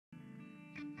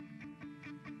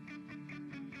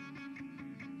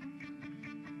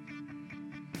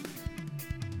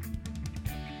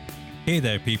Hey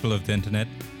there, people of the internet.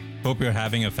 Hope you're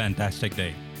having a fantastic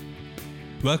day.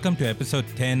 Welcome to episode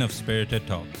 10 of Spirited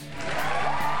Talks.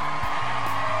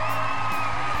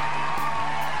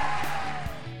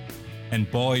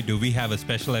 And boy, do we have a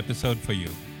special episode for you.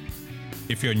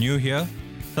 If you're new here,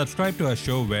 subscribe to our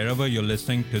show wherever you're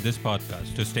listening to this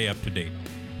podcast to stay up to date.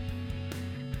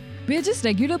 We're just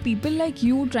regular people like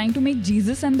you trying to make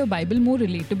Jesus and the Bible more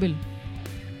relatable.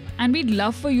 And we'd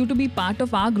love for you to be part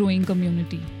of our growing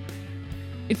community.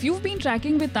 If you've been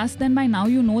tracking with us, then by now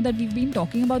you know that we've been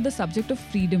talking about the subject of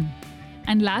freedom.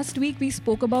 And last week we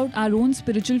spoke about our own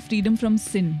spiritual freedom from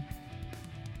sin.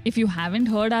 If you haven't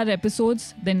heard our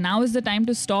episodes, then now is the time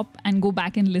to stop and go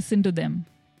back and listen to them.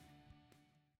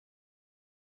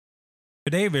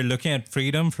 Today we're looking at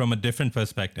freedom from a different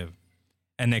perspective.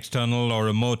 An external or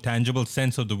a more tangible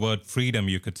sense of the word freedom,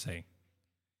 you could say.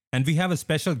 And we have a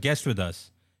special guest with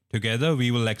us. Together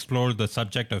we will explore the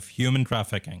subject of human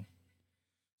trafficking.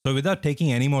 So without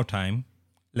taking any more time,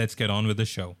 let's get on with the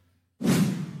show.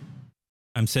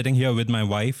 I'm sitting here with my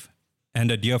wife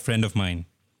and a dear friend of mine.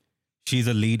 She's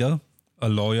a leader, a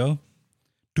lawyer.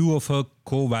 Two of her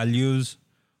core values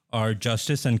are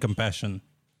justice and compassion.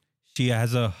 She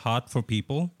has a heart for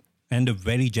people and a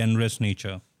very generous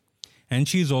nature. And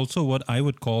she's also what I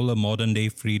would call a modern-day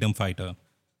freedom fighter.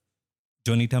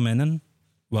 Jonita Menon,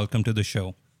 welcome to the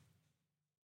show.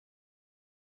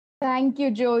 Thank you,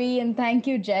 Joey, and thank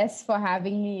you, Jess, for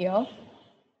having me here.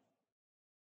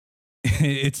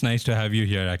 It's nice to have you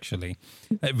here, actually.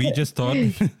 We just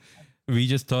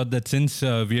thought that since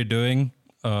we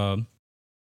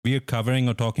are covering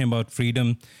or talking about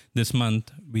freedom this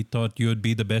month, we thought you would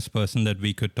be the best person that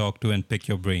we could talk to and pick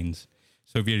your brains.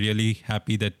 So we're really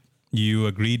happy that you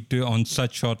agreed to, on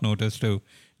such short notice, to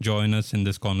join us in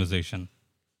this conversation.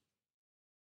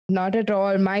 Not at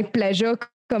all. My pleasure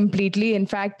completely. In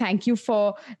fact, thank you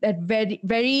for that very,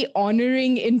 very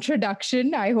honoring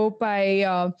introduction. I hope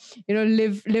I,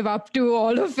 live up to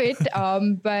all of it.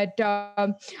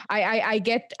 I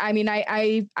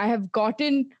have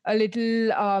gotten a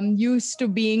little used to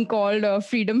being called a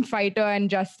freedom fighter and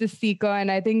justice seeker. And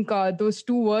I think those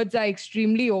two words are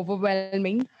extremely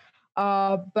overwhelming.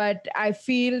 But I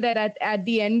feel that at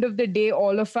the end of the day,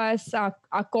 all of us are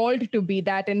called to be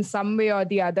that in some way or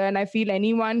the other. And I feel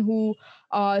anyone who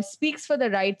speaks for the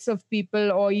rights of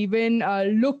people or even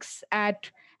looks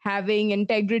at having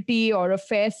integrity or a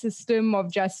fair system of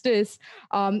justice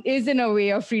is in a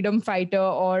way a freedom fighter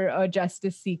or a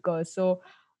justice seeker. So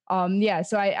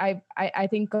I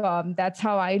think that's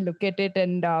how I look at it.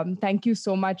 And thank you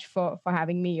so much for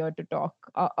having me here to talk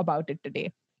about it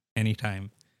today.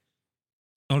 Anytime.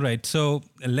 All right, so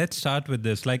let's start with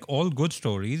this. Like all good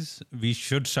stories, we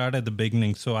should start at the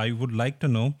beginning. So I would like to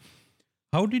know,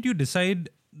 how did you decide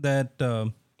that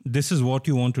this is what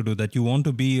you want to do, that you want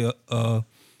to be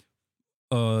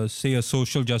say a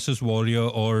social justice warrior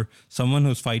or someone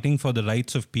who's fighting for the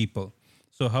rights of people?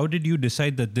 So how did you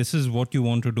decide that this is what you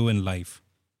want to do in life?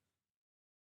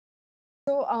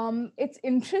 So it's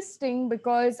interesting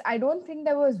because I don't think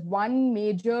there was one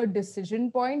major decision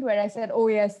point where I said, oh,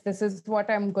 yes, this is what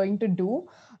I'm going to do.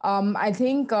 I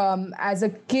think as a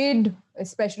kid,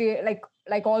 especially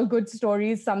like all good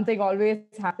stories, something always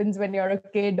happens when you're a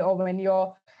kid or when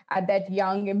you're at that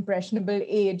young, impressionable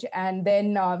age. And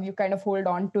then you kind of hold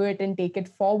on to it and take it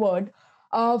forward.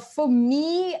 For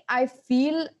me, I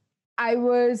feel I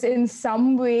was in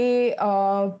some way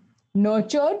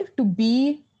nurtured to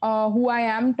be who I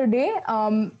am today.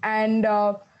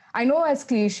 I know, as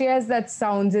cliche as that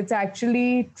sounds, it's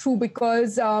actually true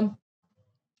because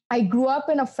I grew up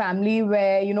in a family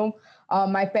where,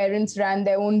 my parents ran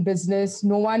their own business.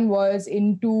 No one was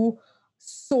into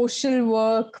social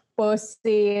work per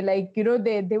se.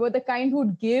 They were the kind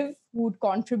who'd give, who'd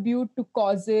contribute to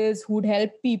causes, who'd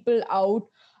help people out.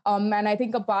 And I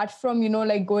think apart from,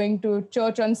 going to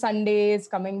church on Sundays,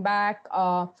 coming back,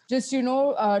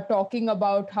 talking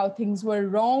about how things were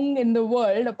wrong in the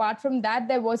world, apart from that,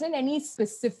 there wasn't any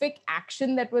specific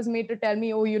action that was made to tell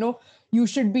me, oh, you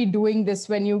should be doing this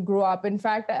when you grow up. In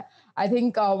fact, I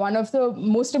think one of the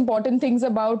most important things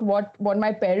about what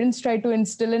my parents tried to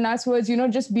instill in us was,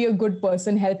 just be a good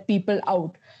person, help people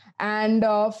out. And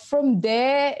from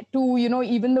there to,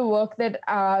 even the work that,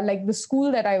 like the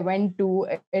school that I went to,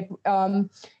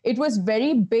 it was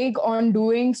very big on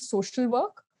doing social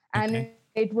work. And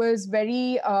it was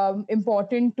very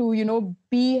important to,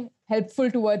 be helpful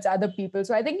towards other people.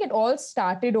 So I think it all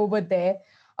started over there.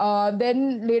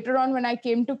 Then later on, when I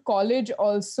came to college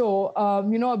also,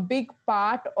 a big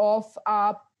part of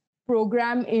our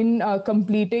program in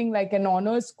completing like an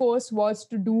honors course was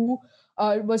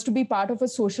to be part of a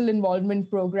social involvement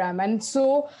program. And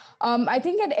so I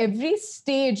think at every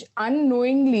stage,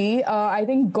 unknowingly, I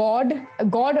think God,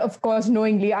 of course,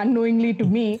 knowingly, unknowingly to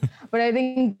me, but I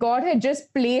think God had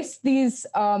just placed these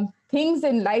things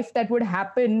in life that would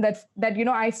happen that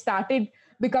I started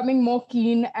becoming more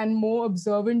keen and more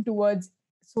observant towards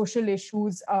social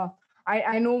issues.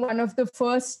 I know one of the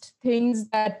first things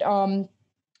that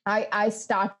I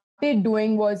started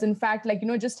doing was, in fact, like,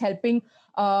 just helping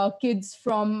kids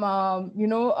from,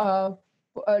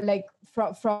 like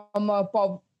from a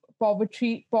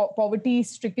poverty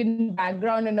stricken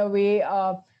background in a way,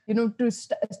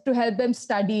 to help them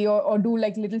study or do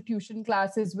like little tuition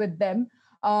classes with them.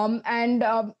 And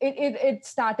it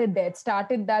started there. It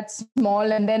started that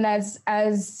small, and then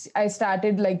as I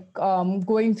started like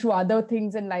going through other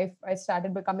things in life, I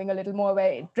started becoming a little more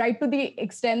aware. Right to the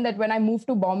extent that when I moved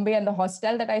to Bombay, and the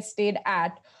hostel that I stayed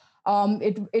at,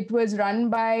 it was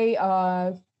run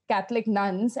by Catholic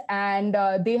nuns, and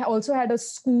they also had a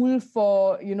school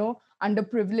for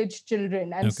underprivileged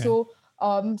children. And Okay. so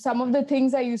some of the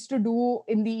things I used to do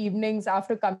in the evenings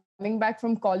after coming back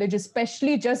from college,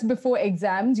 especially just before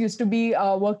exams, used to be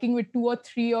working with 2 or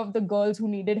 3 of the girls who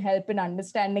needed help in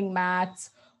understanding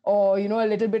maths or a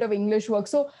little bit of English work.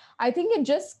 So I think it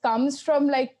just comes from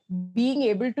like being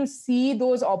able to see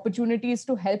those opportunities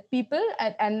to help people,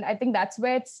 and I think that's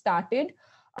where it started.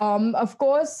 Of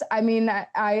course, I mean,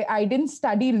 I didn't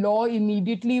study law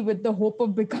immediately with the hope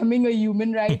of becoming a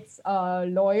human rights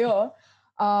lawyer.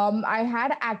 I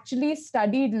had actually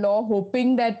studied law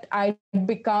hoping that I'd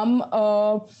become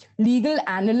a legal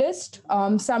analyst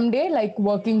someday, like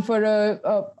working for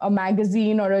a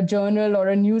magazine or a journal or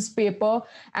a newspaper,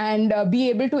 and be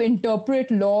able to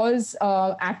interpret laws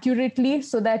accurately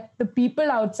so that the people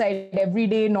outside,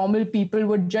 everyday normal people,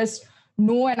 would just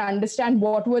know and understand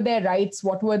what were their rights,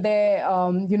 what were their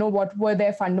what were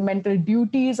their fundamental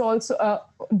duties, also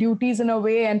duties in a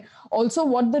way, and also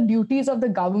what the duties of the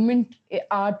government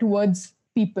are towards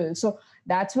people. So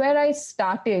that's where I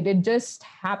started. It just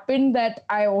happened that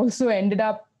I also ended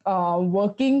up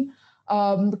working,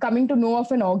 coming to know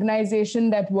of an organization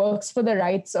that works for the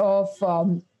rights of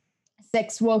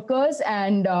sex workers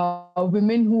and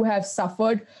women who have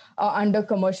suffered under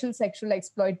commercial sexual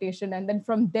exploitation. And then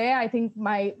from there, I think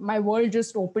my world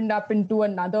just opened up into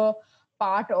another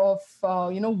part of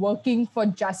working for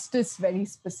justice very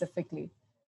specifically.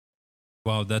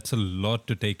 Wow, that's a lot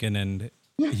to take in, and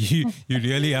you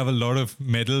really have a lot of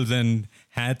medals and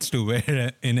hats to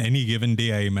wear in any given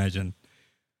day, I imagine.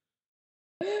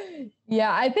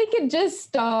 Yeah, I think it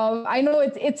just, I know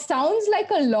it sounds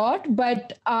like a lot,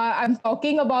 but I'm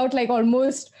talking about like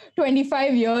almost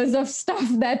 25 years of stuff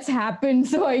that's happened.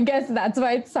 So I guess that's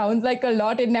why it sounds like a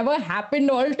lot. It never happened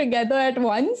all together at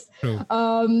once. True.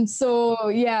 So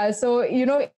yeah, so,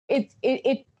 and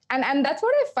that's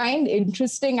what I find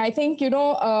interesting. I think,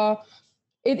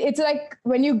 it's like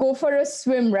when you go for a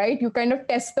swim, right? You kind of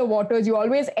test the waters. You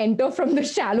always enter from the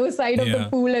shallow side of the Yeah.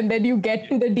 pool, and then you get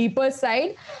to the deeper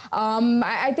side.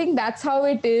 I think that's how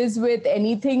it is with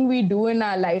anything we do in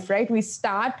our life, right? We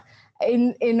start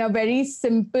in a very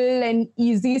simple and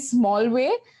easy, small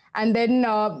way. And then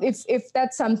if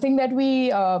that's something that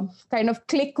we kind of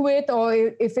click with, or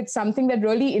if it's something that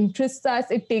really interests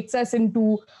us, it takes us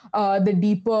into the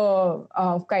deeper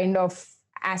kind of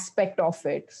aspect of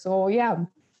it. So yeah.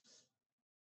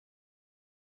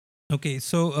 Okay,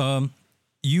 so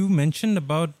you mentioned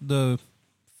about the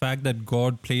fact that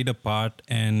God played a part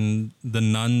and the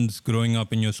nuns growing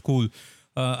up in your school.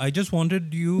 I just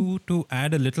wanted you to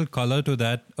add a little color to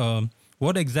that.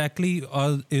 What exactly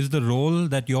is the role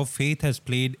that your faith has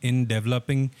played in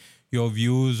developing your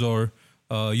views, or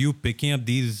you picking up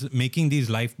making these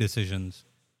life decisions?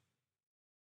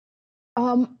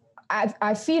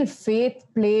 I feel faith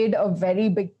played a very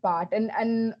big part,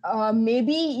 and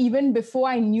maybe even before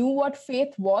I knew what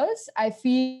faith was, I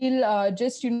feel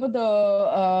just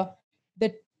the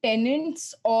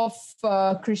tenets of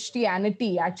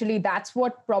Christianity. Actually, that's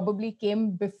what probably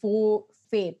came before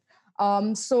faith.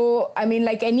 So I mean,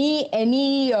 like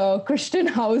any Christian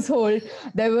household,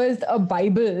 there was a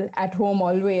Bible at home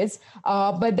always.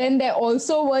 But then there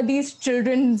also were these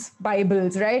children's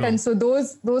Bibles, right? True. And so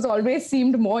those always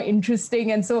seemed more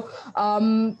interesting. And so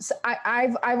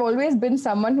I've always been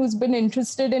someone who's been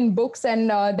interested in books.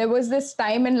 And there was this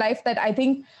time in life that I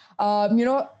think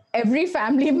every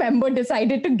family member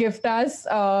decided to gift us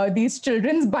these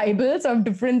children's Bibles of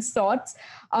different sorts.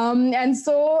 And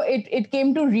so it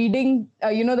came to reading,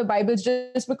 the Bibles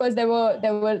just because there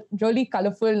were really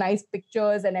colorful, nice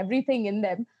pictures and everything in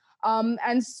them.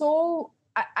 And so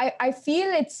I feel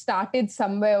it started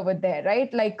somewhere over there,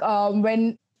 right? Like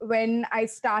when I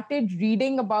started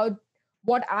reading about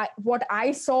what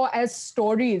I saw as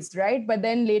stories, right? But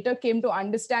then later came to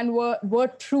understand were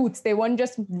truths. They weren't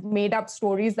just made up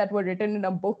stories that were written in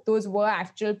a book. Those were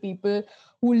actual people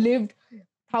who lived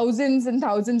thousands and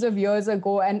thousands of years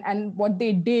ago, and what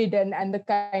they did, and the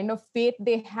kind of faith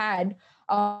they had,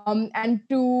 and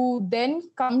to then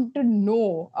come to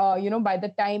know, by the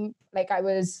time like I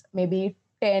was maybe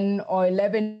 10 or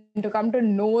 11, to come to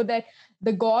know that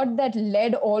the God that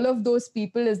led all of those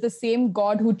people is the same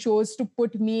God who chose to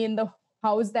put me in the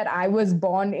house that I was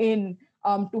born in,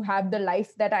 to have the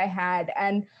life that I had.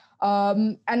 And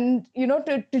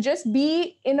to just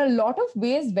be in a lot of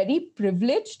ways very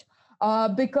privileged,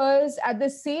 because at the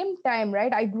same time,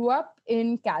 right, I grew up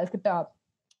in Calcutta,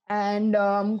 and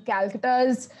Calcutta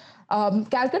is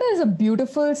a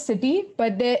beautiful city,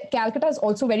 but Calcutta is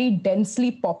also very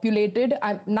densely populated.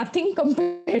 Nothing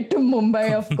compared to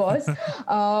Mumbai, of course,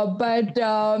 but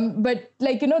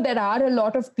like there are a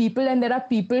lot of people, and there are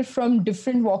people from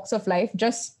different walks of life,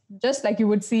 just like you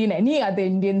would see in any other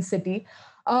Indian city.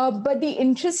 But the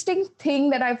interesting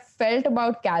thing that I felt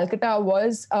about Calcutta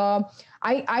was,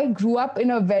 I grew up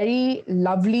in a very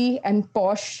lovely and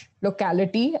posh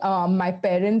locality. My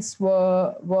parents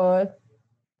were,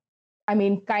 I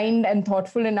mean, kind and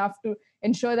thoughtful enough to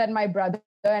ensure that my brother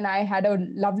and I had a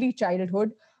lovely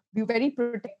childhood. We were very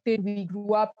protected. We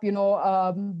grew up,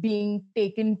 being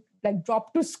taken, like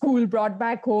dropped to school, brought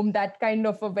back home, that kind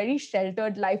of a very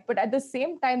sheltered life. But at the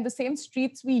same time, the same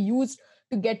streets we used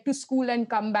to get to school and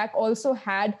come back also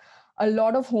had a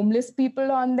lot of homeless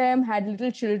people on them, had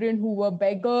little children who were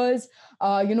beggars,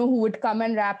 who would come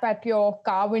and rap at your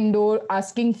car window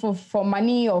asking for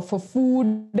money or for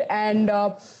food. And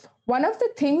one of the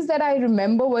things that I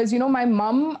remember was, my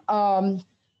mom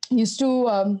used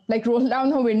to like roll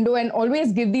down her window and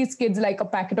always give these kids like a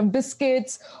packet of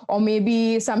biscuits, or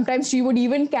maybe sometimes she would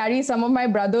even carry some of my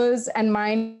brothers and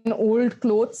mine old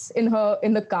clothes in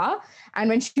the car. And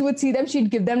when she would see them, she'd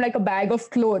give them like a bag of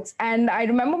clothes. And I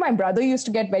remember my brother used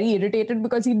to get very irritated,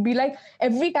 because he'd be like,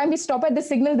 every time we stop at the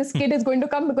signal, this kid is going to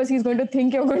come because he's going to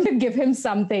think you're going to give him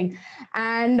something.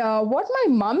 And what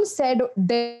my mom said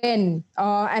then,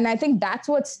 and I think that's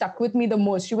what stuck with me the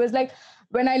most, she was like,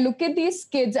 when I look at these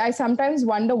kids, I sometimes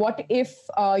wonder, what if,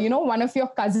 one of your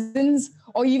cousins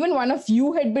or even one of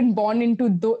you had been born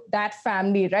into that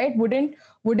family, right? Wouldn't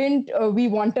we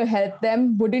want to help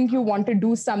them? Wouldn't you want to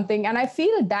do something? And I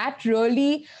feel that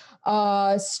really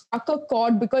struck a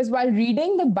chord, because while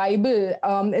reading the Bible,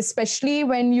 especially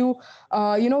when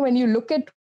when you look at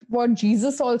what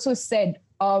Jesus also said,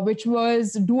 which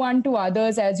was, do unto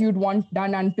others as you'd want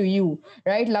done unto you,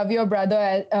 right? Love your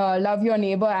brother, love your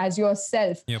neighbor as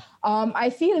yourself. Yep.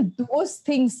 I feel those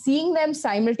things, seeing them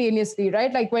simultaneously,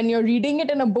 right? Like when you're reading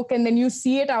it in a book and then you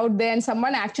see it out there, and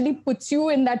someone actually puts you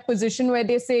in that position where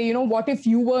they say, what if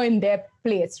you were in their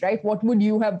place, right? What would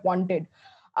you have wanted?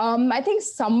 I think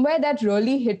somewhere that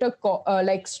really hit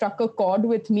struck a chord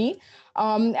with me.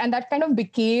 And that kind of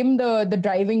became the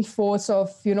driving force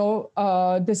of,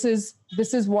 this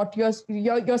is what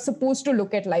you're supposed to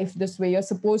look at life this way. You're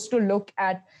supposed to look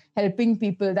at helping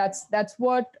people. That's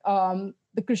what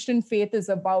the Christian faith is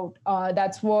about.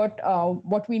 That's what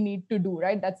we need to do,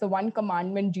 right? That's the one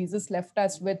commandment Jesus left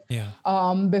us with,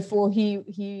 before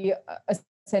he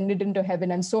ascended into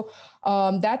heaven. And so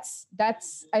that's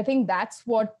I think that's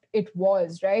what it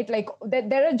was, right? Like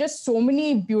there are just so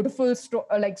many beautiful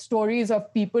stories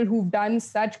of people who've done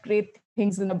such great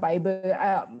things in the Bible,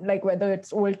 like whether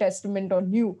it's Old Testament or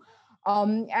New.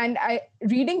 And I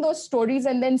reading those stories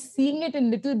and then seeing it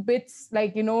in little bits,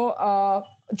 like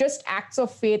just acts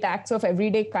of faith, acts of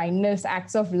everyday kindness,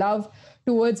 acts of love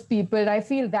towards people. I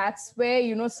feel that's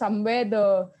where somewhere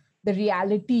the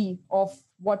reality of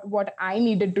what I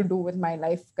needed to do with my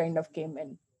life kind of came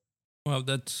in. Well,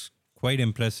 that's quite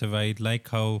impressive. I like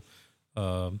how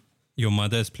your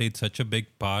mother has played such a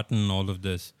big part in all of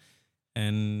this.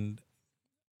 And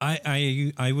I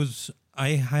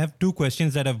have two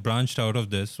questions that have branched out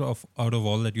of this, out of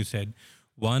all that you said.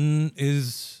 One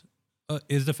is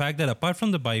the fact that apart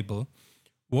from the Bible,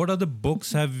 what other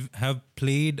books have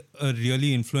played a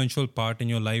really influential part in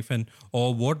your life,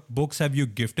 or what books have you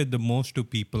gifted the most to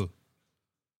people?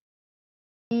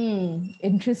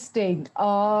 Interesting.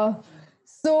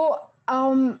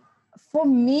 For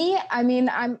me, I mean,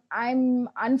 I'm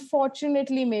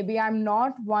unfortunately, maybe I'm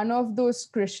not one of those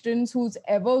Christians who's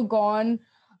ever gone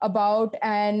about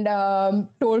and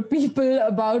told people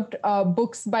about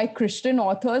books by Christian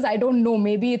authors. I don't know.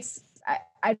 Maybe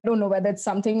I don't know whether it's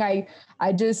something I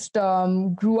just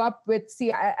grew up with.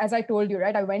 See, as I told you,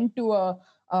 right, I went to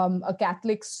a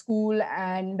Catholic school,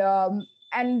 and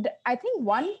I think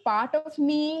one part of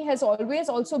me has always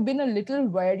also been a little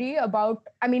wary about.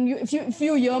 I mean, if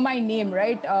you hear my name,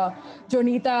 right,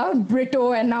 Jonita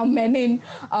Brito, and now Menin,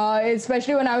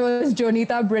 especially when I was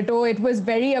Jonita Brito, it was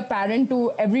very apparent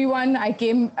to everyone I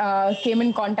came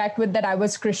in contact with that I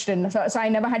was Christian. So I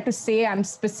never had to say I'm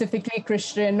specifically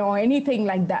Christian or anything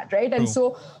like that, right? And True.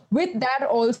 so with that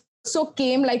also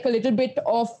came like a little bit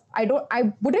of, I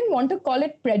wouldn't want to call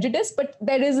it prejudice, but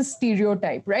there is a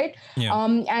stereotype, right? Yeah.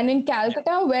 And in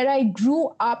Calcutta, where I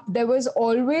grew up, there was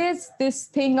always this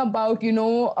thing about,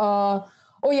 oh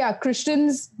yeah,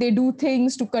 Christians, they do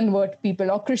things to convert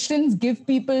people, or Christians give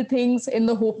people things in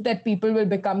the hope that people will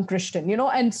become Christian,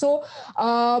 And so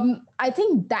I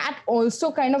think that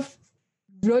also kind of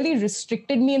really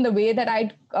restricted me in the way that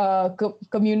I'd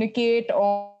communicate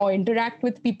or interact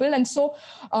with people. And so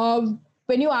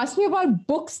when you ask me about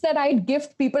books that I'd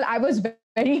gift people, I was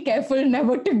very careful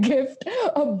never to gift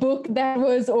a book that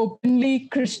was openly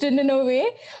Christian in a way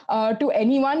to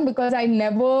anyone, because I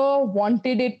never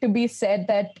wanted it to be said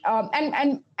that,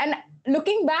 and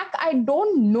looking back, I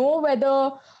don't know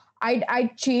whether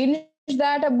I'd change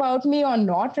that about me or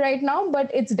not right now, but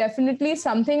it's definitely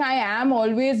something I am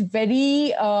always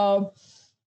very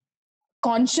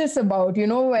conscious about,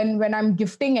 when I'm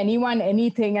gifting anyone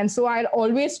anything. And so I'll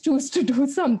always choose to do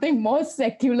something more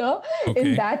secular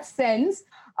in that sense.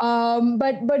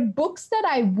 But books that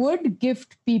I would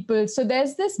gift people. So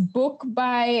there's this book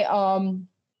by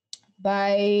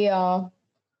what's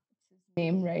his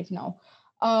name right now?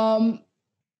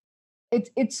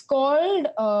 It's called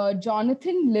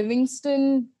Jonathan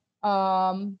Livingston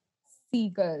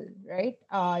Seagull, right?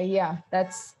 Yeah,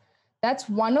 that's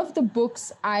one of the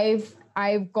books I've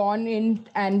gone in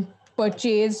and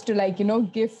purchased to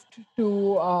gift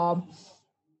to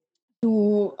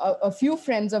a few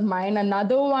friends of mine.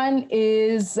 Another one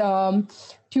is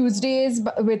Tuesdays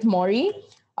with Maury,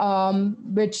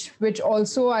 which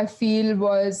also I feel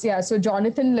was, yeah. So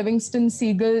Jonathan Livingston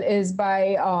Seagull is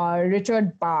by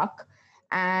Richard Bach,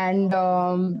 and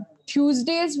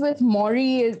Tuesdays with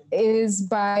Maury is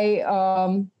by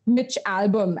Mitch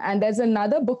Albom. And there's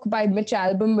another book by Mitch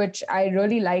Albom which I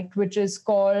really liked, which is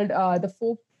called The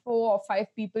Four or Five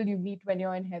People You Meet When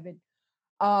You're in Heaven.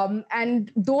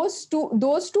 And those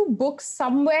two books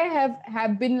somewhere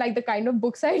have been like the kind of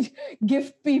books I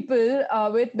gift people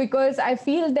with, because I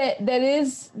feel that there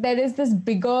is this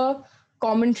bigger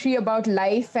commentary about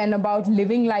life and about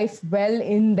living life well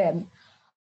in them.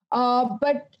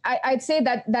 But I'd say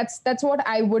that's what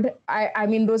I would. I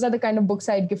mean, those are the kind of books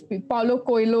I'd give people. Paulo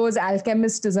Coelho's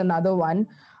Alchemist is another one.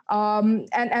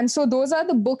 And so those are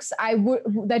the books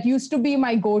that used to be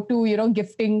my go-to,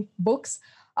 gifting books.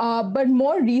 But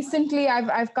more recently,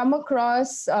 I've come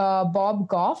across Bob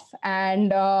Goff,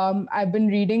 and I've been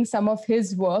reading some of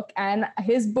his work, and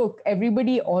his book,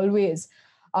 Everybody Always.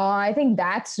 I think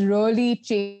that's really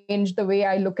changed the way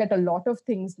I look at a lot of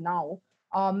things now.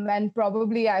 And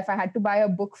probably if I had to buy a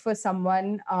book for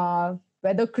someone,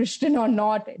 whether Christian or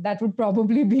not, that would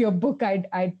probably be a book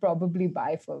I'd probably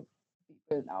buy for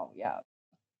people now. Yeah.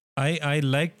 I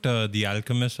liked The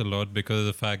Alchemist a lot because of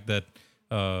the fact that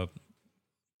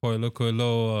Paulo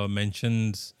Coelho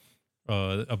mentions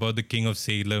about the king of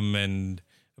Salem and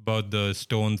about the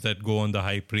stones that go on the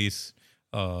high priest's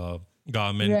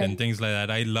garment and things like that.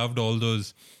 I loved all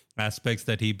those aspects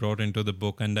that he brought into the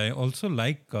book. And I also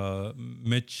like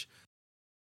Mitch.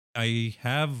 I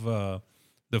have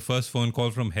The First Phone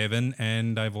Call from Heaven,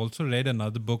 and I've also read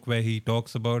another book where he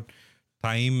talks about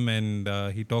time, and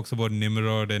he talks about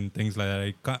Nimrod and things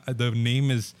like that. The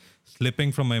name is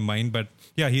slipping from my mind, but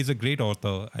yeah, he's a great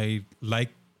author. I like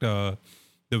the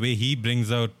way he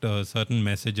brings out certain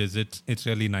messages. It's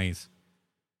really nice.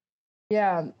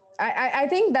 Yeah, I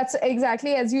think that's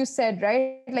exactly as you said,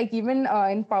 right? Like even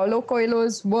in Paulo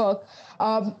Coelho's work,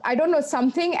 I don't know,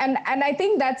 something, and I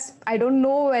think that's, I don't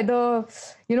know whether,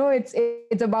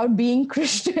 it's about being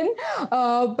Christian,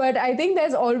 but I think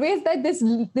there's always that this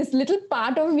little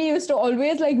part of me used to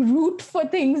always like root for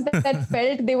things that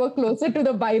felt they were closer to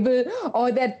the Bible,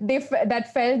 or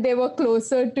that felt they were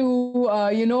closer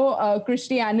to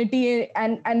Christianity,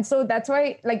 and so that's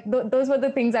why like those were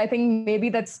the things I think maybe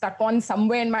that stuck on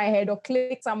somewhere in my head or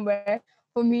clicked somewhere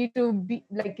for me to be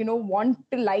like, want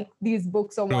to like these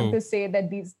books or want to say that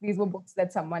these were books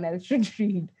that someone else should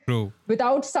read. True.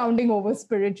 Without sounding over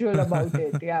spiritual about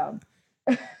it. Yeah.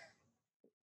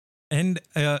 And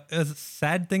a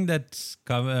sad thing that's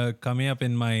coming up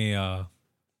in my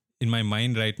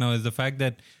mind right now is the fact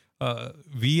that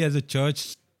we as a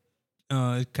church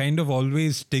kind of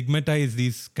always stigmatize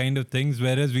these kind of things,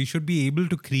 whereas we should be able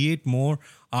to create more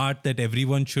art that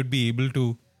everyone should be able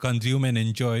to consume and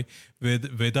enjoy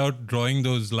without drawing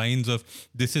those lines of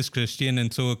this is Christian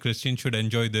and so a Christian should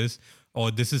enjoy this,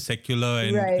 or this is secular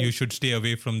and Right. you should stay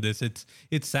away from this.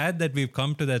 It's sad that we've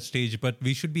come to that stage, but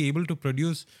we should be able to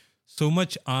produce so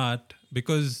much art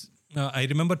because I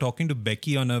remember talking to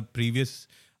Becky on a previous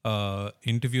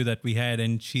interview that we had,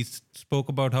 and she spoke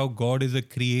about how God is a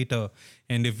creator,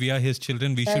 and if we are His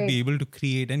children, we should be Right. able to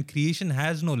create, and creation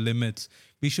has no limits.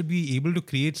 We should be able to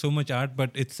create so much art,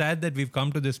 but it's sad that we've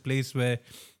come to this place where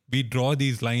we draw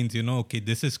these lines. Okay,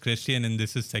 this is Christian and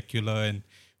this is secular, and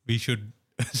we should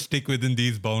stick within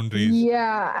these boundaries.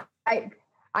 Yeah,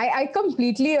 I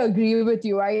completely agree with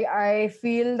you. I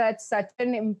feel that's such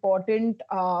an important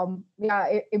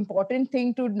important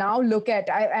thing to now look at.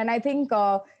 And I think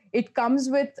it comes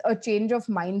with a change of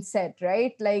mindset,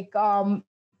 right? Like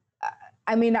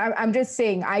I mean, I'm just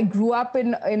saying, I grew up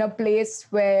in a place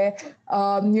where,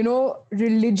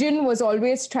 religion was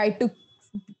always tried to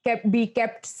be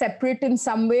kept separate in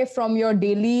some way from your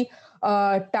daily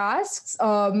tasks.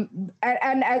 And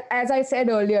as I said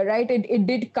earlier, right, it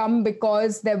did come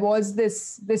because there was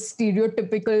this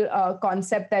stereotypical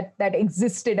concept that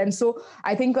existed. And so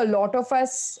I think a lot of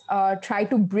us trying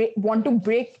to break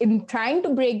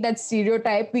that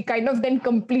stereotype, we kind of then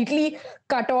completely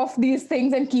cut off these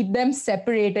things and keep them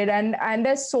separated. And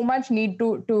there's so much need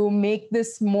to make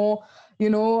this more,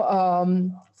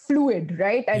 fluid,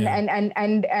 right?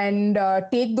 And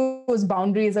take those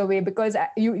boundaries away, because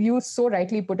you so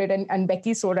rightly put it, and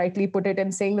Becky so rightly put it,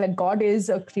 in saying that God is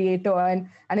a creator,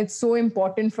 and it's so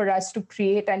important for us to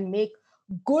create and make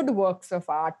good works of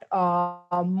art,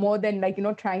 more than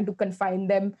trying to confine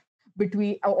them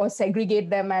between or segregate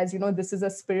them as this is a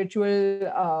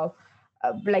spiritual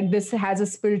like this has a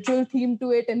spiritual theme to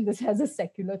it and this has a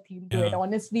secular theme to it.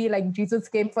 Honestly, like, Jesus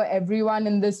came for everyone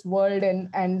in this world,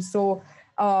 and so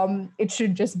it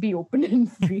should just be open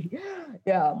and free.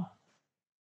 Yeah.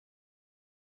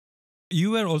 You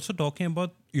were also talking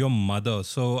about your mother.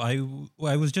 So I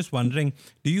was just wondering,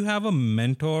 do you have a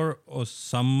mentor or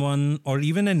someone or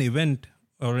even an event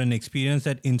or an experience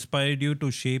that inspired you to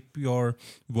shape your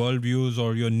worldviews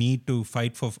or your need to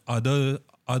fight for other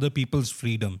people's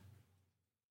freedom?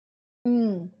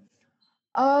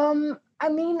 I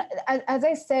mean, as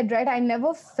I said, right, I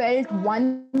never felt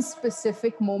one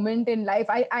specific moment in life.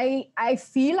 I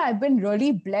feel I've been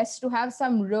really blessed to have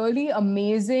some really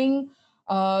amazing,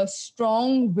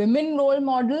 strong women role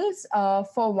models,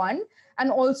 for one,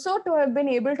 and also to have been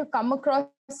able to come across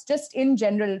just in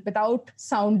general without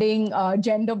sounding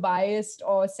gender biased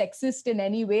or sexist in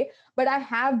any way. But I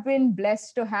have been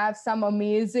blessed to have some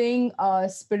amazing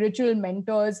spiritual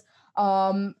mentors,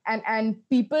 and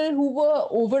people who were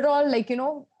overall, like,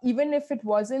 even if it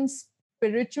wasn't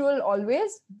spiritual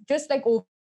always, just like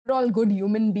overall good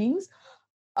human beings.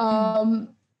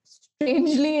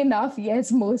 Strangely enough,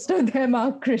 yes, most of them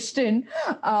are Christian.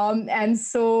 And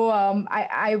so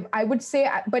I would say,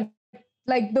 but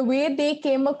like the way they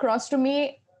came across to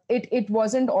me, it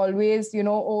wasn't always,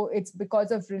 oh, it's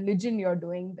because of religion you're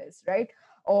doing this, right?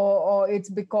 Or it's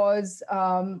because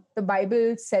the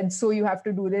Bible said so, you have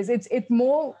to do this. It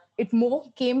more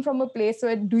came from a place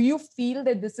where, do you feel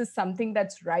that this is something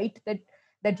that's right,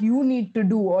 that you need to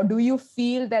do, or do you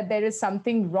feel that there is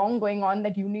something wrong going on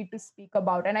that you need to speak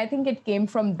about? And I think it came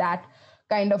from that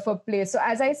kind of a place. So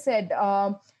as I said,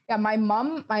 my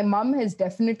mom has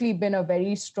definitely been a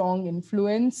very strong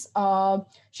influence.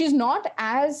 She's not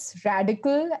as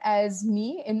radical as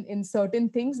me in certain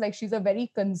things. Like, she's a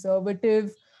very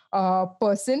conservative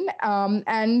person,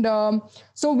 and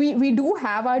so we do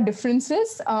have our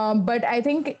differences, but I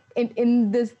think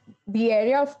in the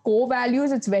area of core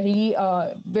values, it's very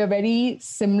we're very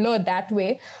similar that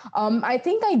way. I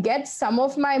think I get some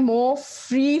of my more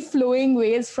free flowing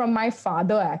ways from my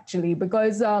father, actually,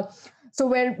 because so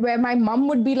where my mom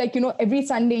would be like, every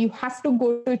Sunday you have to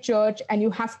go to church and you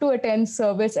have to attend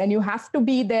service and you have to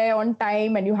be there on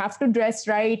time and you have to dress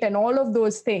right and all of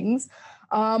those things.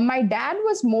 My dad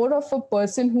was more of a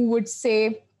person who would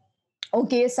say,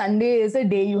 okay, Sunday is a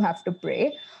day you have to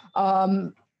pray.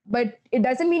 But it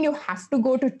doesn't mean you have to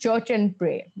go to church and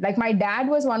pray. Like, my dad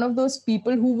was one of those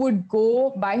people who would go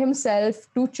by himself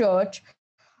to church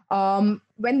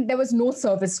when there was no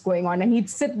service going on, and he'd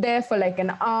sit there for like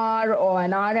an hour or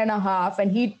an hour and a half,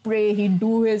 and he'd pray, he'd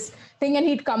do his thing, and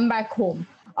he'd come back home.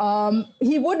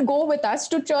 He would go with us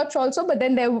to church also, but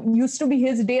then there used to be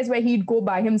his days where he'd go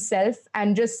by himself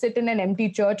and just sit in an empty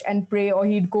church and pray, or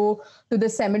he'd go to the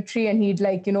cemetery and he'd,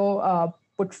 like,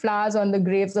 put flowers on the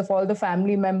graves of all the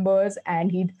family members,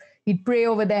 and he'd pray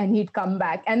over there, and he'd come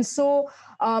back. And so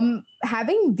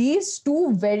having these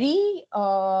two very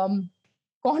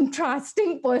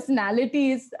contrasting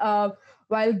personalities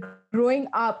while growing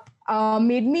up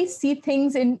made me see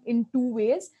things in two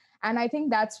ways. And I think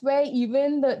that's where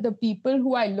even the people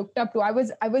who I looked up to, I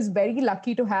was very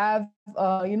lucky to have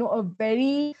a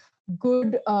very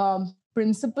good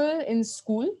principal in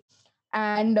school.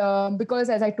 And because,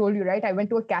 as I told you, right, I went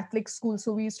to a Catholic school.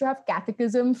 So we used to have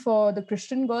catechism for the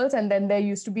Christian girls, and then there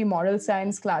used to be moral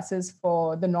science classes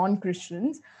for the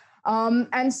non-Christians.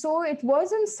 And so it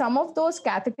was in some of those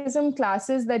catechism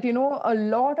classes that, a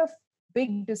lot of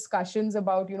big discussions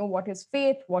about, what is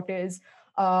faith, what is,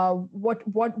 what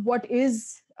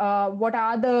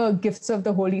are the gifts of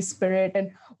the Holy Spirit,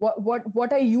 and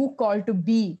what are you called to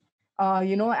be,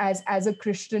 as a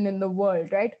Christian in the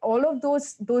world, right? All of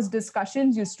those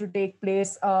discussions used to take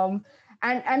place.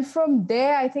 And from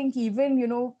there, I think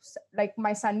even, like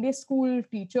my Sunday school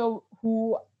teacher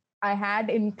who I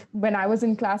had when I was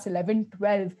in class 11,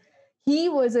 12, he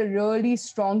was a really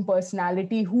strong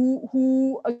personality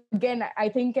who again, I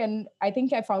think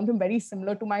I found him very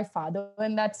similar to my father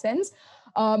in that sense,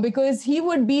 because he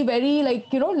would be very like,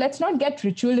 let's not get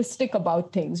ritualistic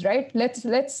about things, right?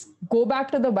 Let's go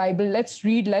back to the Bible, let's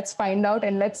read, let's find out,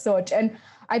 and let's search. And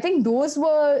I think those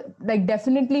were like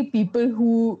definitely people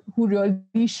who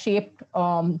really shaped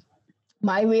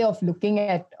my way of looking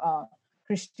at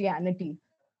Christianity.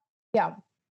 Yeah.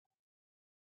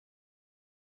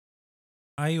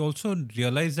 I also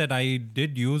realized that I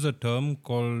did use a term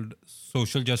called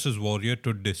social justice warrior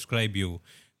to describe you.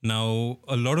 Now,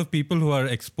 a lot of people who are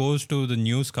exposed to the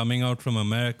news coming out from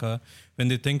America, when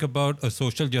they think about a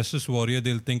social justice warrior,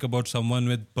 they'll think about someone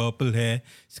with purple hair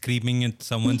screaming at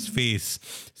someone's face.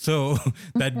 So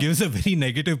that gives a very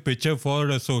negative picture for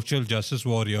a social justice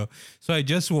warrior. So I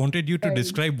just wanted you to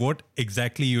describe what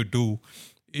exactly you do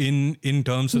in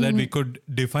terms so that we could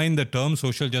define the term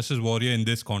social justice warrior in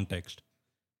this context.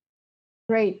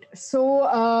 Right. So,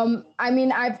 I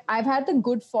mean, I've had the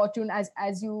good fortune, as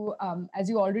you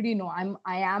already know,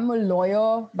 I am a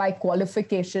lawyer by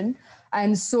qualification,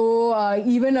 and so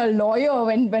even a lawyer,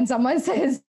 when someone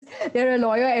says they're a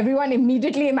lawyer, everyone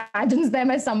immediately imagines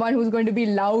them as someone who's going to be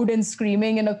loud and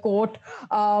screaming in a court.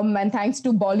 And thanks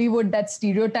to Bollywood, that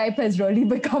stereotype has really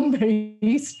become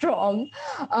very strong.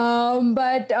 Yeah,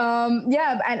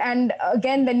 and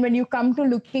again, then when you come to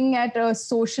looking at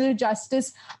social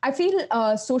justice, I feel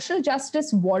social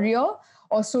justice warrior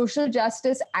or social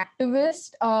justice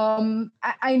activist.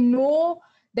 I know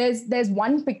there's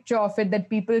one picture of it that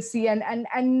people see, and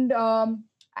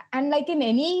like in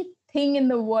any thing in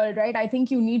the world, right? I think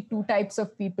you need two types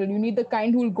of people. You need the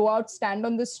kind who will go out, stand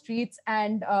on the streets,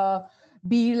 and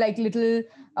be like little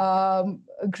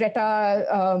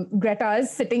Gretas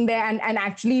sitting there and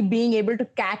actually being able to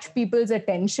catch people's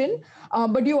attention.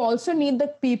 But you also need the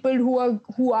people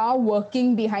who are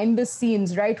working behind the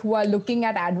scenes, right? Who are looking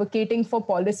at advocating for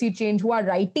policy change, who are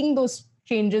writing those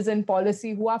changes in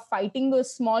policy, who are fighting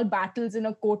those small battles in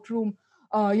a courtroom,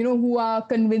 who are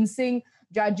convincing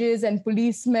judges and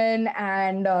policemen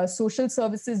and social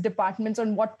services departments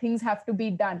on what things have to be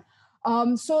done.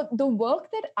 So the work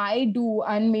that I do,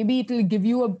 and maybe it will give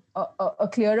you a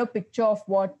clearer picture of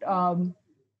what our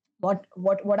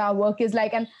work is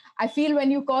like. And I feel when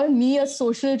you call me a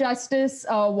social justice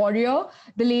warrior,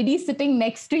 the lady sitting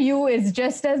next to you is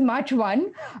just as much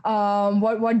one.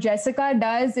 What Jessica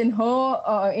does in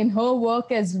her work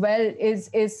as well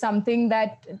is something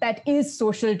that is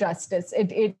social justice.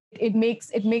 It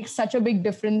makes such a big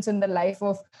difference in the life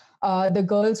of the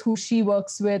girls who she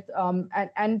works with.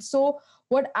 And so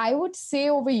what I would say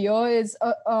over here is,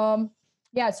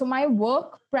 so my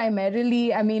work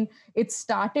primarily, I mean, it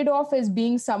started off as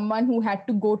being someone who had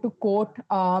to go to court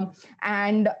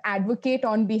and advocate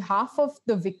on behalf of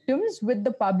the victims with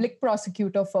the public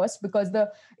prosecutor first, because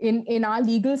in our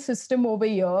legal system over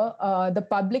here, the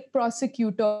public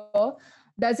prosecutor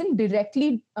doesn't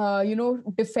directly,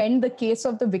 defend the case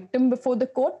of the victim before the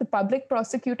court. The public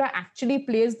prosecutor actually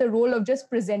plays the role of just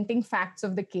presenting facts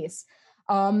of the case.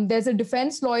 There's a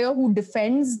defense lawyer who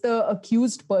defends the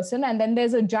accused person, and then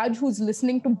there's a judge who's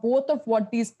listening to both of what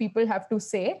these people have to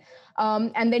say,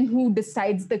 and then who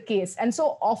decides the case. And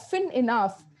so often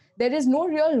enough, there is no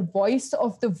real voice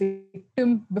of the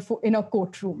victim before in a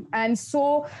courtroom. And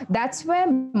so that's where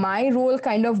my role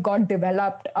kind of got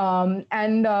developed.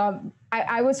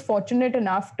 I was fortunate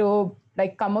enough to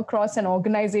come across an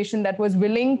organization that was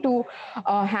willing to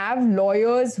have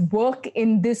lawyers work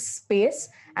in this space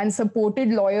and supported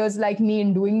lawyers like me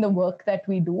in doing the work that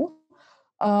we do.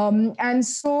 And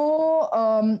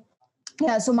so,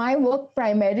 yeah, so my work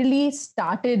primarily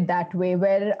started that way,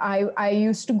 where I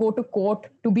used to go to court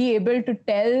to be able to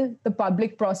tell the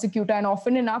public prosecutor, and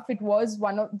often enough, it was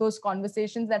one of those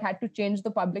conversations that had to change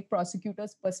the public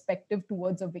prosecutor's perspective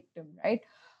towards a victim, right?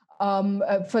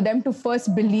 For them to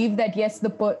first believe that yes,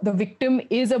 the victim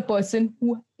is a person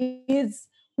who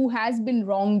has been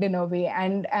wronged in a way,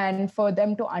 and for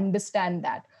them to understand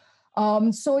that.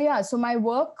 So yeah, so my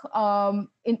work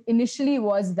initially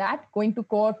was that, going to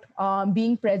court,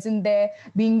 being present there,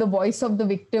 being the voice of the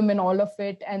victim in all of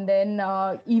it, and then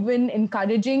even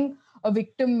encouraging a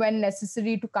victim when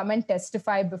necessary to come and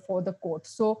testify before the court.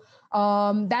 So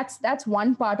that's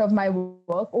one part of my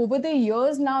work. Over the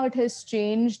years now, it has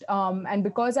changed, and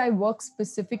because I work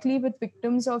specifically with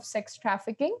victims of sex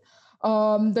trafficking,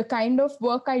 the kind of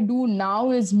work I do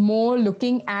now is more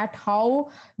looking at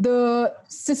how the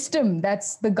system,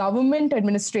 that's the government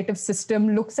administrative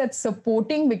system, looks at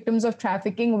supporting victims of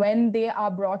trafficking when they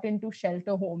are brought into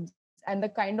shelter homes, and the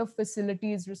kind of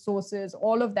facilities, resources,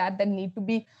 all of that need to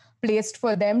be placed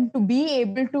for them to be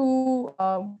able to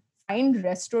find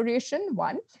restoration,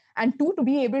 one, and two, to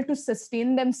be able to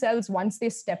sustain themselves once they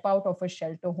step out of a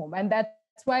shelter home. And that's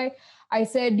why I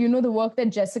said, the work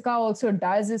that Jessica also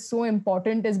does is so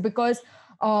important, is because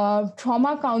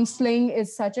trauma counseling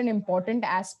is such an important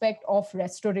aspect of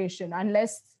restoration.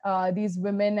 Unless these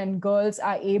women and girls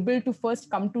are able to first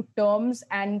come to terms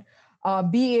and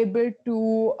be able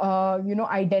to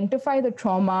identify the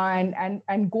trauma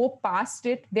and go past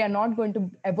it, they are not going to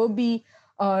ever be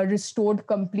restored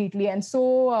completely. And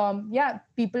so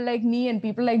people like me and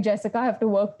people like Jessica have to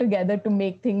work together to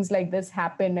make things like this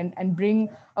happen, and bring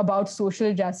about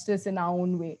social justice in our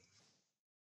own way.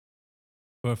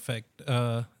 Perfect.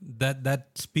 That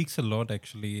speaks a lot,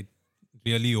 actually. It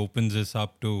really opens us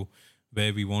up to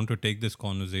where we want to take this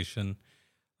conversation.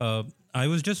 I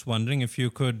was just wondering if you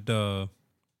could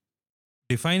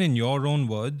define in your own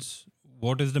words,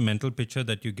 what is the mental picture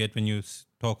that you get when you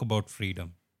talk about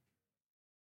freedom?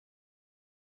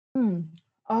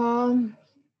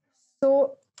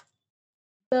 So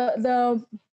the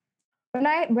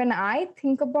when I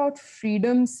think about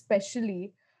freedom,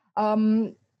 especially,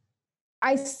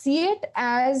 I see it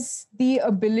as the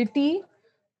ability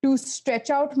to stretch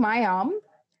out my arm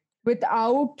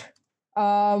without,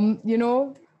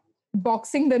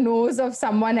 boxing the nose of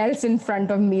someone else in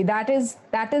front of me. That is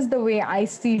the way I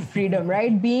see freedom,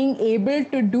 right? Being able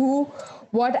to do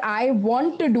what I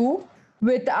want to do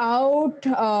without,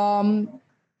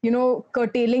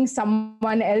 curtailing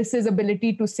someone else's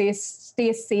ability to stay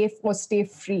safe or stay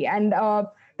free. And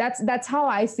that's how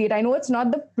I see it. I know it's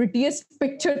not the prettiest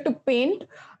picture to paint,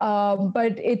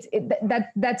 but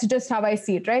that's just how I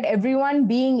see it, right? Everyone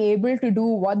being able to do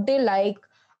what they like,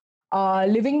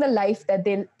 living the life that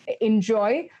they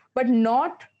enjoy, but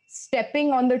not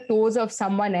stepping on the toes of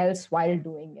someone else while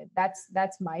doing it.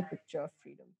 That's my picture of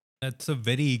freedom. That's a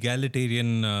very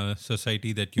egalitarian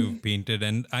society that you've painted,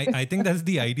 and I think that's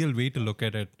the ideal way to look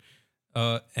at it.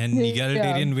 An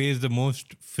egalitarian way is the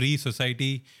most free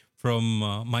society from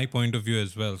my point of view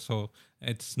as well. So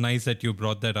it's nice that you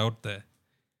brought that out there.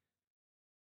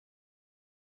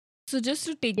 So just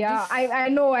to take I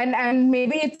know, and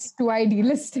maybe it's too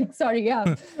idealistic. Sorry,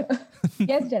 yeah.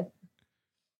 Yes, Jess.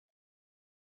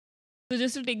 So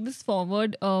just to take this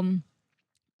forward,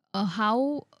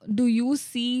 how do you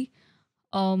see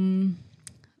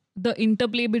the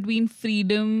interplay between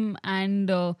freedom and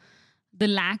the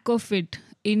lack of it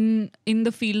in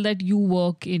the field that you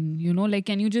work in?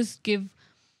 Can you just give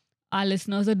our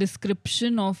listeners a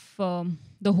description of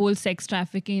the whole sex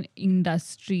trafficking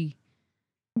industry?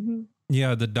 Mm-hmm.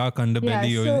 Yeah, the dark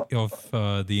underbelly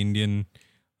of the Indian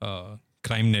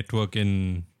crime network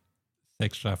in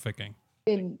sex trafficking.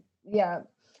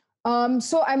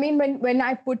 So I mean, when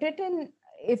I put it in,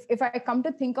 if I come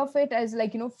to think of it as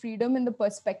freedom in the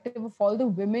perspective of all the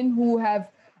women who have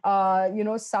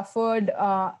suffered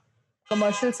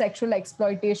commercial sexual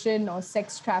exploitation or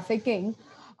sex trafficking,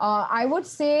 I would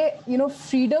say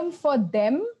freedom for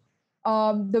them,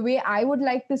 the way I would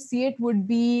like to see it would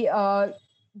be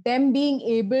them being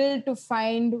able to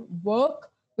find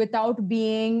work without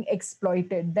being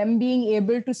exploited, them being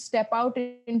able to step out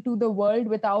into the world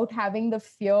without having the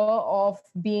fear of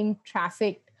being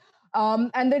trafficked.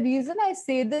 And the reason I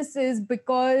say this is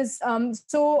because,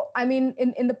 so I mean,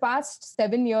 in the past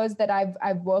 7 years that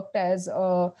I've worked as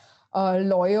a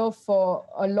lawyer for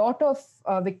a lot of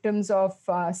victims of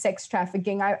sex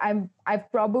trafficking,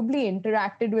 I've probably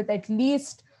interacted with at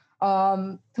least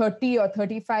 30 or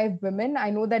 35 women. I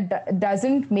know that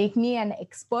doesn't make me an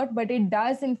expert, but it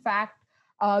does, in fact,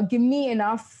 give me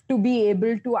enough to be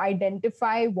able to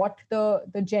identify what the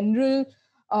general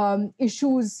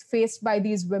issues faced by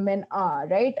these women are,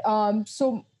 right?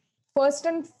 So first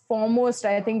and foremost,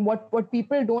 I think what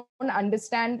people don't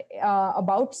understand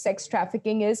about sex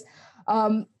trafficking is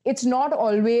it's not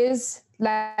always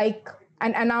like,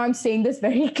 and now I'm saying this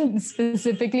very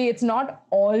specifically, it's not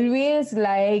always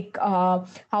like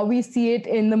how we see it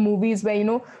in the movies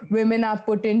where, women are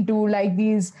put into like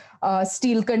these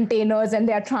steel containers and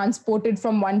they are transported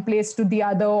from one place to the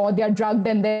other, or they are drugged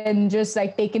and then just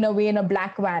like taken away in a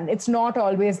black van. It's not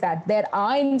always that. There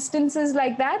are instances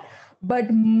like that,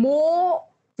 but more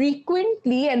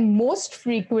frequently and most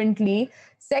frequently,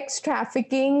 sex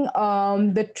trafficking,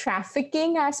 the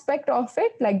trafficking aspect of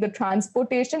it, like the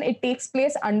transportation, it takes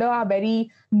place under our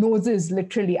very noses,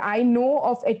 literally. I know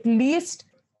of at least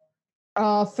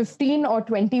 15 or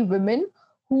 20 women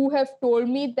who have told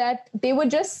me that they were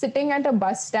just sitting at a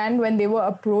bus stand when they were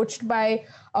approached by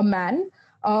a man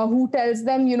who tells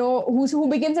them, who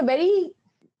begins a very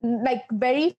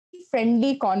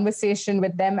friendly conversation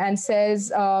with them and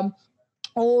says,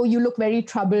 oh, you look very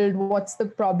troubled, what's the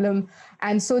problem?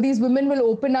 And so these women will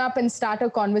open up and start a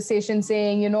conversation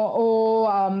saying,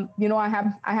 I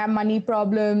have money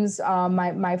problems,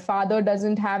 my father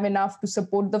doesn't have enough to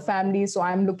support the family, so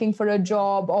I'm looking for a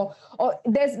job. Or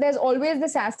there's always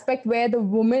this aspect where the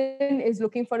woman is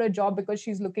looking for a job because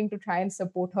she's looking to try and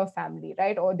support her family,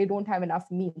 right? Or they don't have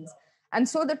enough means. And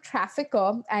so the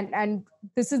trafficker, and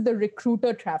this is the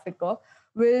recruiter trafficker,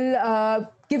 will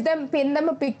paint them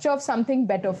a picture of something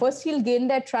better. First, he'll gain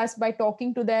their trust by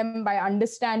talking to them, by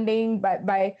understanding,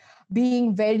 by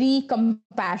being very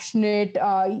compassionate,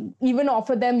 even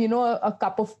offer them, a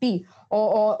cup of tea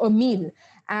or a meal.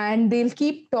 And they'll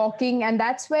keep talking. And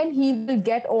that's when he will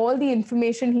get all the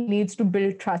information he needs to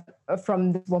build trust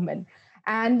from this woman.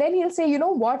 And then he'll say, you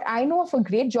know what, I know of a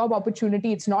great job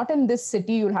opportunity. It's not in this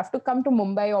city. You'll have to come to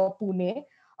Mumbai or Pune.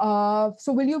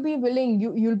 So will you be willing,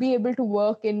 you'll be able to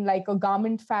work in like a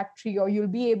garment factory, or you'll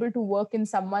be able to work in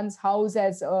someone's house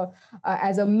as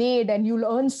a maid, and you'll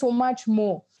earn so much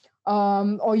more.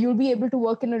 Or you'll be able to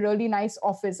work in a really nice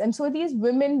office. And so these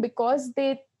women, because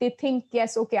they think,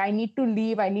 yes, okay, I need to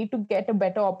leave, I need to get a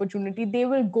better opportunity, they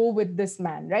will go with this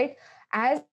man, right?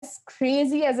 As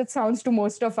crazy as it sounds to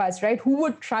most of us, right? Who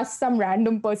would trust some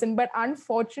random person? But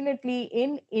unfortunately,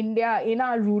 in India, in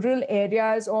our rural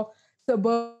areas or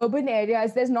suburban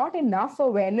areas, there's not enough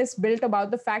awareness built about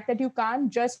the fact that you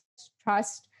can't just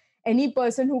trust any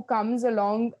person who comes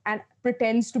along and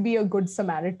pretends to be a good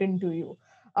Samaritan to you.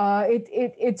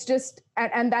 It's just,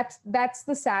 and that's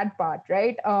the sad part,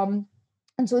 right? And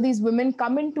so these women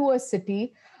come into a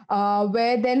city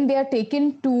where then they are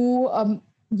taken to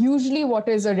usually what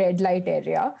is a red light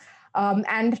area.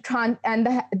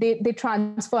 They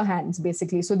transfer hands,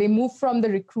 basically. So they move from the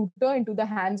recruiter into the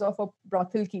hands of a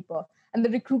brothel keeper. And the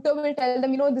recruiter will tell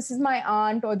them, this is my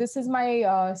aunt, or this is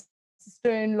my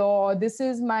sister-in-law, or this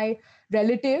is my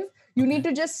relative. You need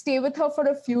to just stay with her for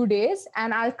a few days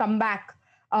and I'll come back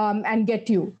and get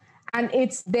you. And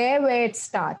it's there where it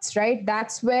starts, right?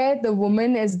 That's where the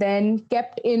woman is then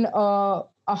kept in a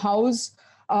house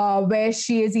where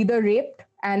she is either raped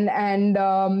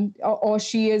or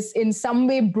she is in some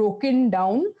way broken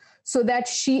down, so that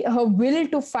her will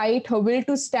to fight, her will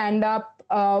to stand up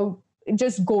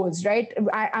just goes, right?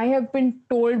 I have been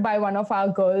told by one of our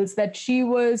girls that she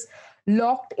was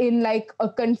locked in like a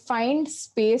confined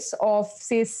space of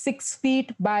say 6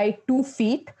 feet by 2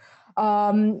 feet.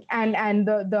 And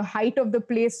the height of the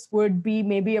place would be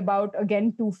maybe about,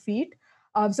 again, 2 feet.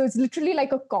 So it's literally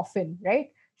like a coffin,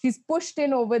 right? She's pushed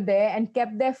in over there and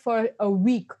kept there for a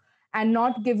week and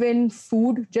not given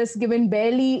food, just given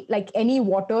barely like any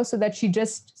water, so that she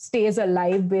just stays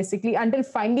alive, basically, until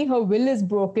finally her will is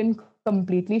broken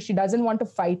completely. She doesn't want to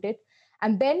fight it.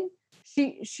 And then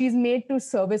she's made to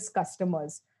service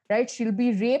customers, right? She'll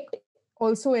be raped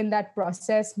also in that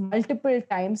process multiple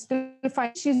times, till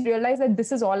finally she's realized that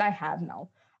this is all I have now.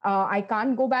 I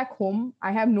can't go back home.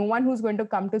 I have no one who's going to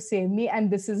come to save me,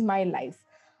 and this is my life.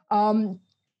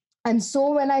 And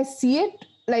so when I see it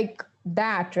like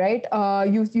that, right,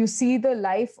 you see the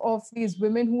life of these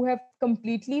women who have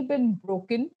completely been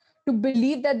broken to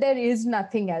believe that there is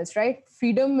nothing else, right?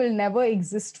 Freedom will never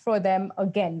exist for them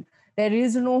again. There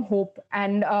is no hope.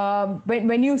 And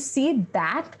when you see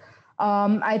that,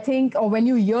 I think, or when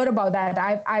you hear about that,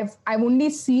 I've only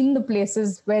seen the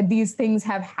places where these things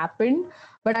have happened,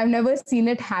 but I've never seen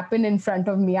it happen in front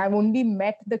of me. I've only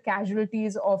met the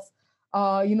casualties of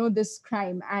this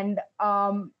crime. And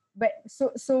but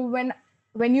so when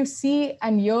when you see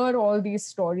and hear all these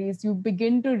stories, you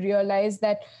begin to realize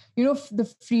that,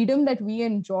 the freedom that we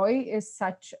enjoy is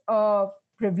such a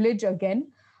privilege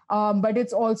again. But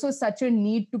it's also such a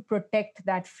need to protect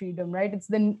that freedom, right?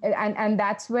 And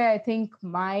that's where I think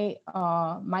my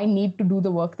need to do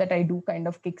the work that I do kind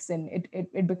of kicks in.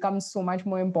 It becomes so much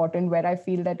more important, where I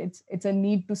feel that it's a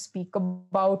need to speak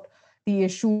about the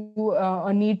issue,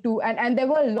 a need to, and there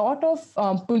were a lot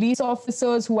of police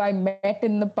officers who I met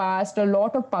in the past, a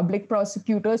lot of public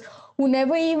prosecutors who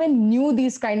never even knew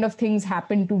these kind of things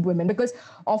happen to women, because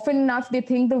often enough they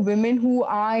think the women who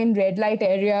are in red light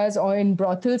areas or in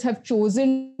brothels have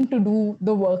chosen to do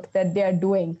the work that they are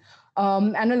doing.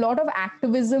 And a lot of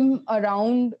activism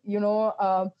around,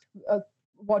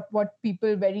 what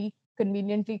people very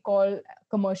conveniently call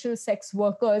commercial sex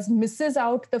workers misses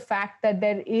out the fact that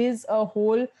there is a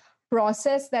whole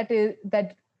process that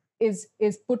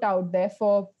is put out there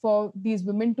for these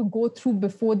women to go through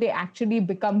before they actually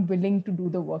become willing to do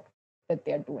the work that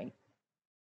they are doing.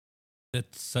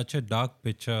 It's such a dark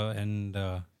picture, and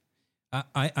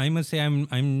I must say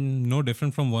I'm no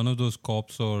different from one of those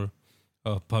cops or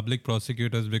public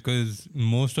prosecutors, because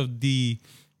most of the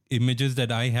images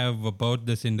that I have about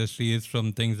this industry is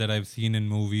from things that I've seen in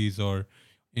movies or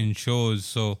in shows.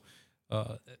 So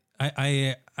uh,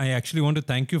 I actually want to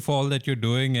thank you for all that you're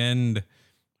doing, and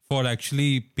for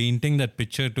actually painting that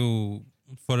picture to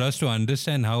for us to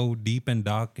understand how deep and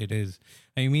dark it is.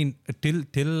 I mean,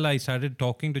 till I started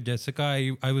talking to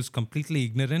Jessica, I was completely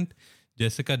ignorant.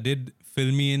 Jessica did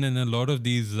fill me in a lot of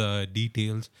these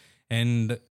details,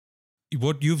 and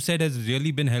what you've said has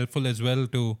really been helpful as well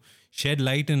to shed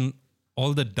light in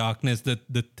all the darkness,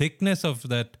 the thickness of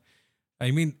that.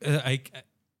 I mean,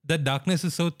 that darkness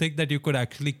is so thick that you could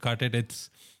actually cut it.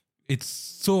 It's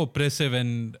so oppressive,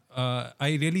 and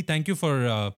I really thank you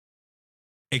for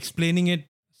explaining it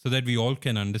so that we all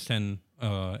can understand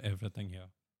everything here.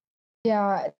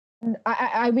 Yeah,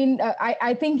 I mean,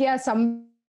 I think, yeah, somewhere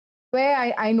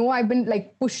I know I've been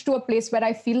like pushed to a place where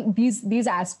I feel these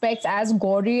aspects, as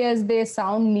gory as they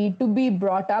sound, need to be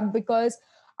brought up, because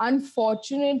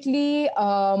unfortunately,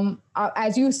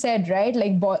 as you said, right,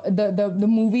 like the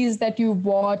movies that you've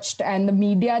watched and the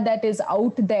media that is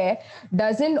out there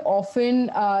doesn't often,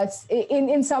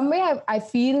 in some way, I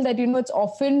feel that, it's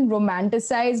often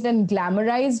romanticized and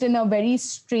glamorized in a very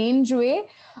strange way,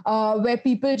 where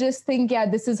people just think, yeah,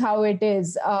 this is how it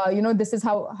is. This is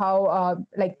how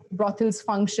like brothels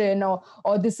function, or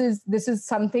this is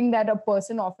something that a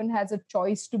person often has a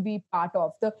choice to be part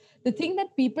of. The thing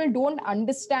that people don't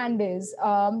understand is,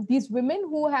 these women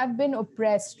who have been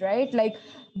oppressed, right? Like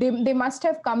they must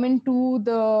have come into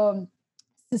the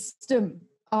system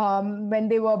when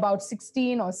they were about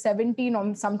 16 or 17,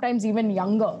 or sometimes even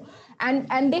younger,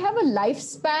 and they have a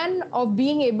lifespan of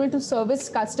being able to service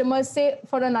customers, say,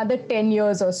 for another 10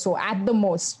 years or so at the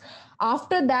most.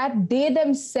 After that, they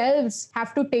themselves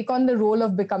have to take on the role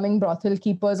of becoming brothel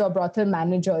keepers or brothel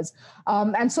managers.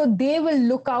 And so they will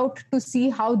look out to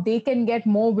see how they can get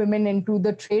more women into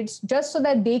the trades, just so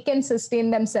that they can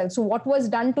sustain themselves. So what was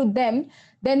done to them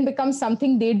then becomes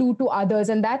something they do to others.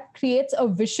 And that creates a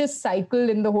vicious cycle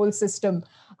in the whole system.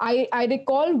 I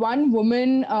recall one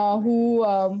woman who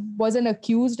was an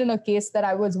accused in a case that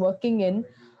I was working in.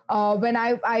 When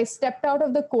I stepped out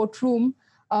of the courtroom,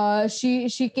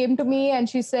 she came to me and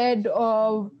she said,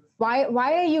 why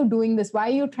are you doing this? Why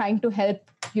are you trying to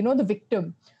help, the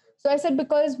victim? So I said,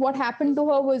 because what happened to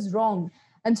her was wrong.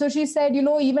 And so she said,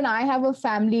 even I have a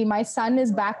family. My son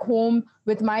is back home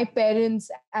with my parents,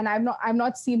 and I've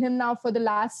not seen him now for the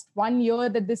last 1 year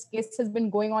that this case has been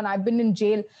going on. I've been in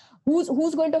jail.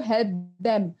 Who's going to help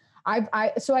them?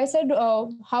 So I said,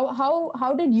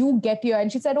 how did you get here?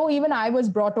 And she said, oh, even I was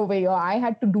brought over here. I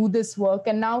had to do this work,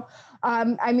 and now,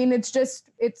 I mean, it's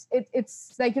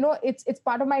like, it's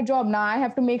part of my job now. I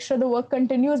have to make sure the work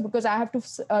continues because I have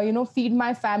to feed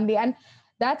my family. And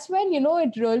that's when,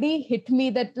 it really hit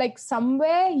me that, like,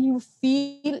 somewhere you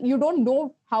feel you don't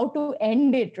know how to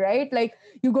end it, right? Like,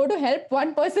 you go to help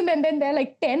one person and then there are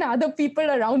like 10 other people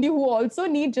around you who also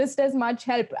need just as much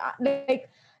help. Like,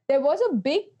 there was a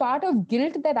big part of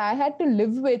guilt that I had to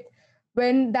live with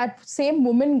when that same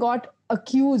woman got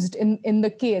accused in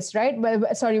the case, right?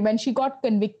 Well, sorry, when she got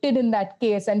convicted in that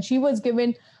case and she was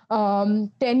given 10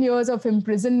 years of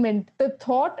imprisonment. The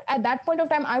thought at that point of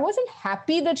time, I wasn't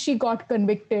happy that she got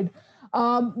convicted,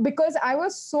 because I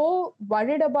was so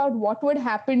worried about what would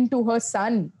happen to her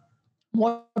son,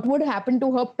 what would happen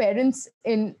to her parents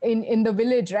in the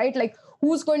village, right? Like,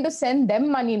 who's going to send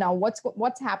them money now?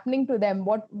 What's happening to them?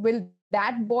 What will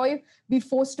that boy be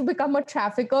forced to become a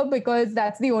trafficker because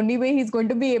that's the only way he's going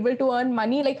to be able to earn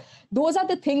money? Like, those are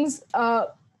the things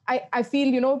I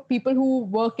feel, people who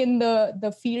work in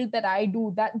the field that I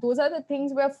do, that those are the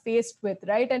things we're faced with,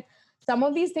 right? And some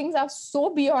of these things are so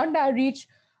beyond our reach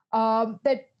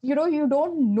that, you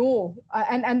don't know.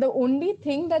 And the only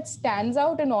thing that stands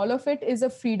out in all of it is a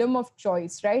freedom of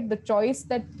choice, right? The choice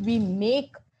that we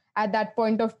make at that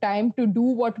point of time to do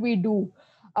what we do,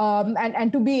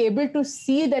 and to be able to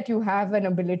see that you have an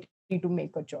ability to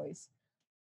make a choice.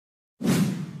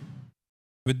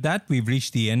 With that, we've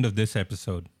reached the end of this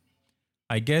episode.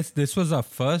 I guess this was our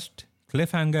first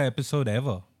cliffhanger episode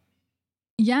ever.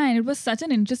 Yeah, and it was such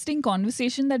an interesting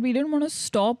conversation that we didn't want to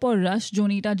stop or rush,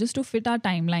 Jonita, just to fit our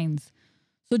timelines.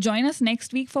 So join us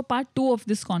next week for part 2 of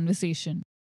this conversation.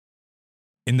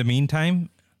 In the meantime,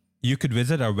 you could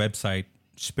visit our website,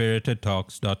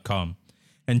 spiritedtalks.com,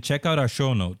 and check out our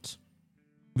show notes.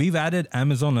 We've added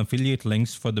Amazon affiliate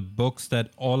links for the books that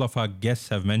all of our guests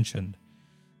have mentioned.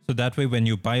 So that way, when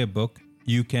you buy a book,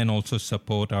 you can also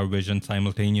support our vision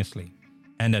simultaneously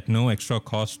and at no extra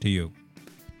cost to you.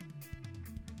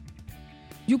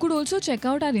 You could also check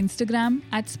out our Instagram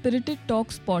at Spirited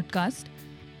Talks Podcast,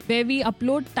 where we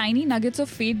upload tiny nuggets of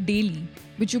faith daily,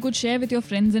 which you could share with your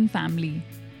friends and family.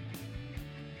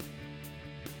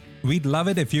 We'd love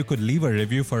it if you could leave a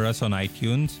review for us on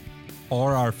iTunes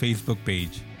or our Facebook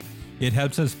page. It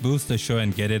helps us boost the show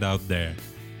and get it out there.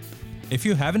 If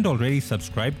you haven't already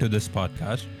subscribed to this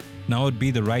podcast, now would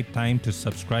be the right time to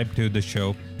subscribe to the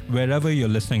show wherever you're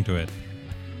listening to it,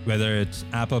 whether it's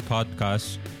Apple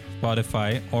Podcasts,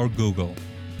 Spotify, or Google.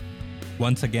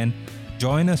 Once again,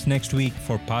 join us next week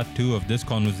for part 2 of this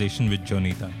conversation with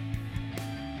Jonita.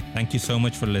 Thank you so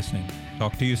much for listening.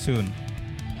 Talk to you soon.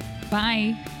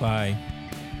 Bye. Bye.